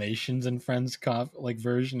Dalmatians and Friends like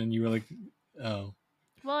version, and you were like, oh.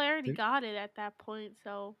 Well, I already got it at that point,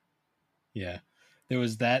 so. Yeah. There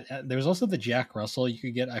was that. There was also the Jack Russell you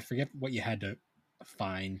could get. I forget what you had to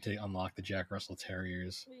find to unlock the Jack Russell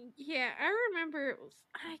Terriers. Yeah, I remember it was.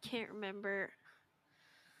 I can't remember.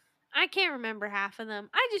 I can't remember half of them.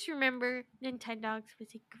 I just remember Nintendogs was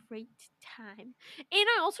a great time. And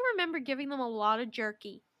I also remember giving them a lot of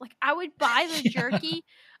jerky. Like I would buy the Yeah. jerky.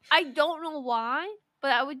 I don't know why,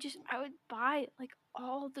 but I would buy like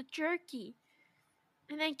all the jerky.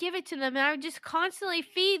 And then give it to them and I would just constantly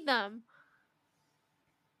feed them.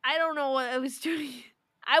 I don't know what I was doing.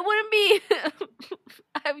 I wouldn't be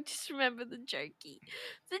I would just remember the jerky.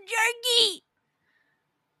 The jerky.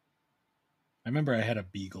 I remember I had a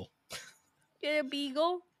beagle. Get a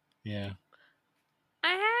beagle? Yeah.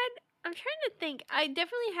 I'm trying to think. I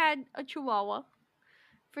definitely had a chihuahua.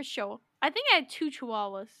 For sure. I think I had 2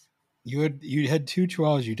 chihuahuas. You had 2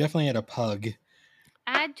 chihuahuas. You definitely had a pug.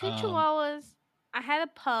 I had 2 chihuahuas. I had a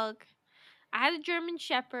pug. I had a German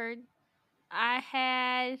shepherd. I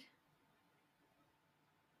had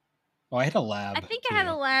Oh, I had a lab. I think too. I had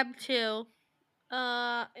a lab too.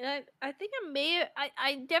 And I think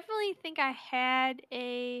I definitely think I had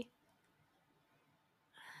a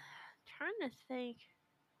trying to think.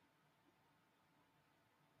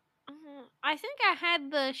 I think I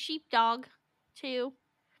had the sheepdog too.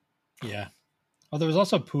 Yeah. Oh, there was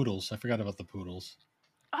also Poodles. I forgot about the Poodles.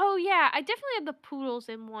 Oh yeah, I definitely had the poodles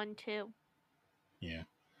in one too. Yeah.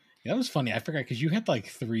 That was funny. I forgot because you had like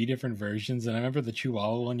 3 different versions, and I remember the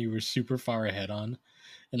Chihuahua one you were super far ahead on,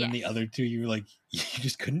 and then the Yes. other 2 you were like you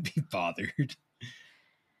just couldn't be bothered.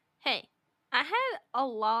 Hey, I had a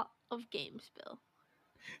lot of games, Bill.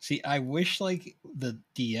 See, I wish like the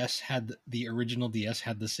DS had the original DS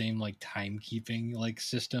had the same like timekeeping like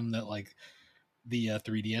system that like the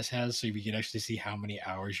 3DS has, so we could actually see how many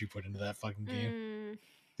hours you put into that fucking game. Mm.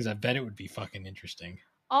 Because I bet it would be fucking interesting.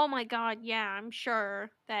 Oh my god, yeah, I'm sure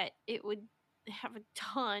that it would have a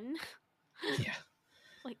ton. Yeah.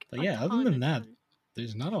 Like But a yeah, other ton, than a that, ton.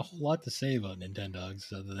 there's not a whole lot to say about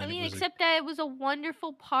Nintendogs other I than mean, except that it was a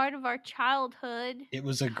wonderful part of our childhood. it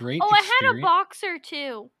was a great Oh, I had a experience. boxer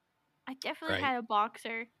too. I definitely Right. had a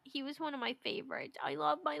boxer. He was one of my favorites. I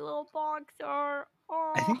love my little boxer. I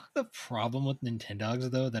Oh. think the problem with Nintendogs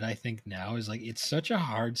though that I think now is like it's such a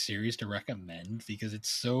hard series to recommend because it's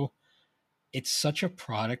such a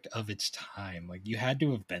product of its time. Like you had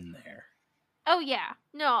to have been there. Oh yeah.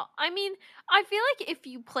 No, I mean, I feel like if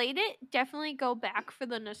you played it, definitely go back for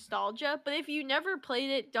the nostalgia. But if you never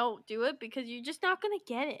played it, don't do it because you're just not gonna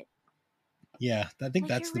get it. Yeah, I think Like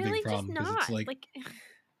that's you're the big really just problem because it's not. like Like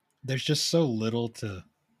there's just so little to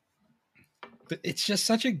it's just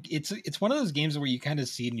such a it's one of those games where you kind of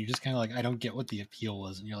see it and you're just kind of like I don't get what the appeal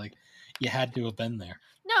was and you're like you had to have been there.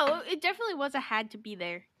 no, it definitely was a had to be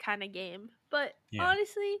there kind of game. But Yeah.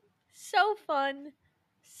 honestly, so fun.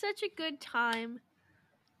 Such a good time.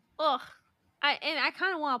 Ugh. I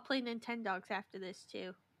kind of want to play Nintendogs after this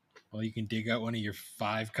too. Well, you can dig out one of your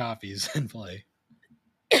 5 copies and play.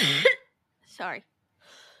 Sorry.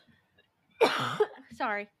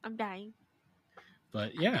 Sorry, I'm dying.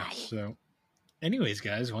 But yeah, so anyways,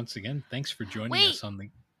 guys, once again, thanks for joining Wait. us on the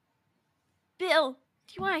Bill,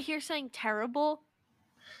 do you want to hear something terrible?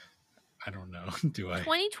 I don't know. Do I?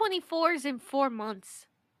 2024 is in 4 months.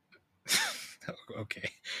 Okay.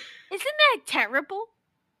 Isn't that terrible?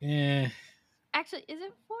 Yeah. Actually, is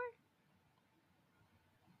it 4?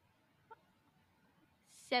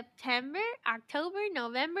 September, October,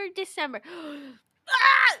 November, December.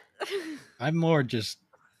 Ah! I'm more just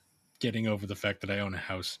getting over the fact that I own a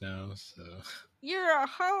house now, so You're a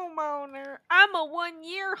homeowner. I'm a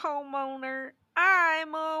 1-year homeowner.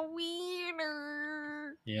 I'm a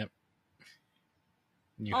wiener. yep.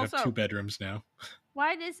 You have Also, 2 bedrooms now.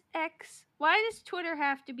 why does Twitter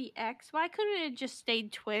have to be X? Why couldn't it just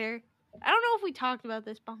stayed Twitter? I don't know if we talked about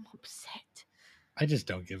this, but I'm upset. I just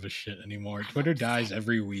don't give a shit anymore. Twitter dies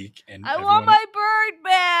every week, and I everyone... want my bird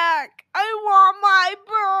back. I want my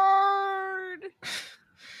bird.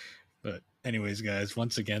 But anyways, guys,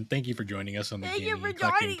 once again, thank you for joining us on the Thank you Gaming for and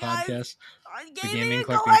Collecting joining us Podcast. on The Gaming Gaming and and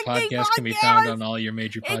Collecting Collecting Podcast can be found on Podcast. all your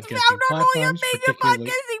major It's podcasting found on all your platforms, major particularly...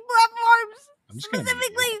 podcasting platforms. I'm just gonna mute you.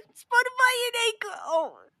 Specifically, Spotify and Anchor.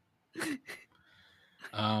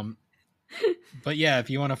 Oh. But yeah, if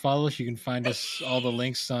you want to follow us, you can find us all the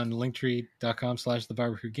links on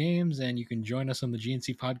linktree.com/thebarbecuegames, and you can join us on the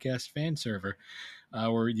GNC Podcast fan server,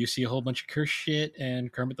 where you see a whole bunch of curse shit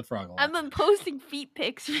and Kermit the Frog a lot. I've been posting feet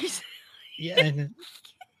pics recently. Yeah, and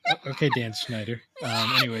okay, Dan Schneider.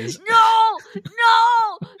 Anyways. No!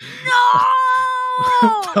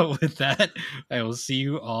 But with that, I will see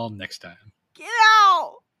you all next time. Get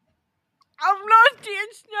out! I'm not Dan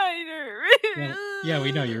Schneider. Yeah,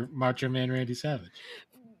 we know you're Macho Man Randy Savage.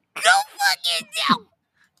 Go fucking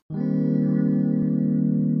down!